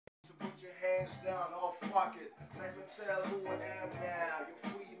hands down, oh fuck it. Let me tell who I am now. You're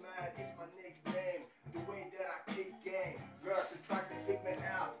Freeman, it's my nickname. The way that I kick game. Girls they try to figure me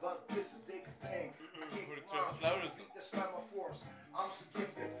out, but this is a big thing. I kick rhymes, beat the slam of force. I'm so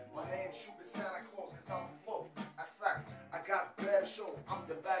gifted. My name should be Santa Claus, cause I'm full. In fact, I got better show. I'm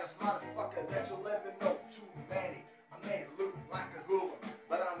the baddest motherfucker that you'll ever know. Too many. I may look like a hoover,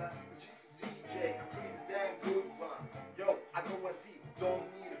 but I'm a DJ. I'm pretty damn good one. Yo, I go in deep. Don't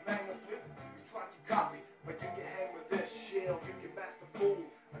need a banger flip. You try to copy, but you can hang with this shit. You can master fool.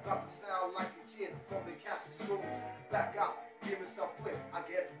 I got to sound like a kid from the Catholic school. Back up, give me some flip. I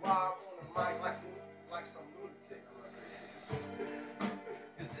get wild on the mic like some lunatic.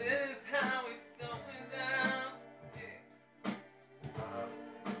 Is this how it's going down? Yeah.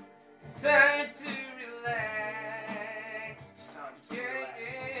 It's time to relax. It's time to relax.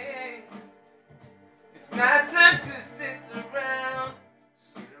 Yeah. It's not time to sit around.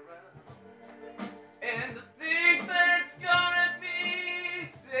 And to think that's gonna be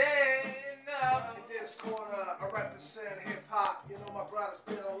said. No. In this corner, I represent hip hop. You know my brothers,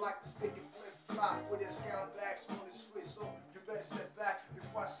 they don't like to speak it flip flop with their scoundbags on the street. So you better step back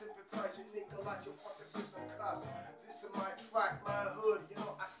before I sympathize your nigga like your fucking system. Cause this is my track, my hood. You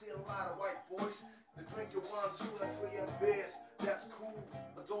know I see a lot of white boys. They drink your 1, 2, and 3 and beers. That's cool,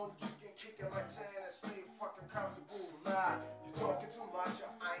 but don't you can kick it like 10 and stay fucking comfortable. Nah, you talking too much.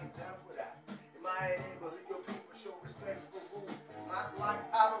 I ain't down for that. In my neighborhood, your people show respect for rules. Not like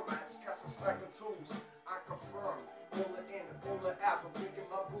other rats, cause I spec the tools. I confirm, all the in, all the out. I'm drinking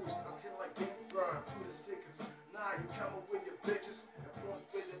my boost until I get burned to the sickest. Nah, you come up with your bitches and point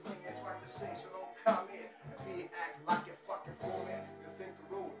with the ring and try to sing. So don't come in and be act like you're fucking foreman. You think the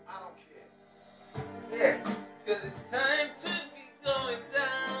rule, I don't care. Yeah, cause it's time to be going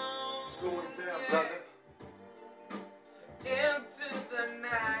down. It's going down, yeah. brother. Into the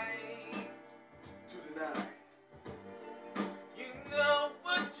night. To the night. You know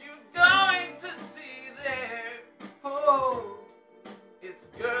what you're going to see there. Oh, it's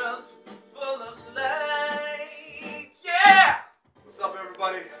girls full of light. Yeah! What's up,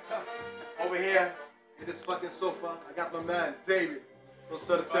 everybody? Over here in this fucking sofa, I got my man David from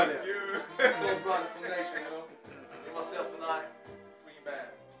Southern Soul brother from Nation, you know. And myself and I, Freeman,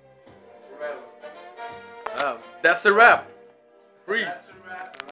 forever. That's a wrap.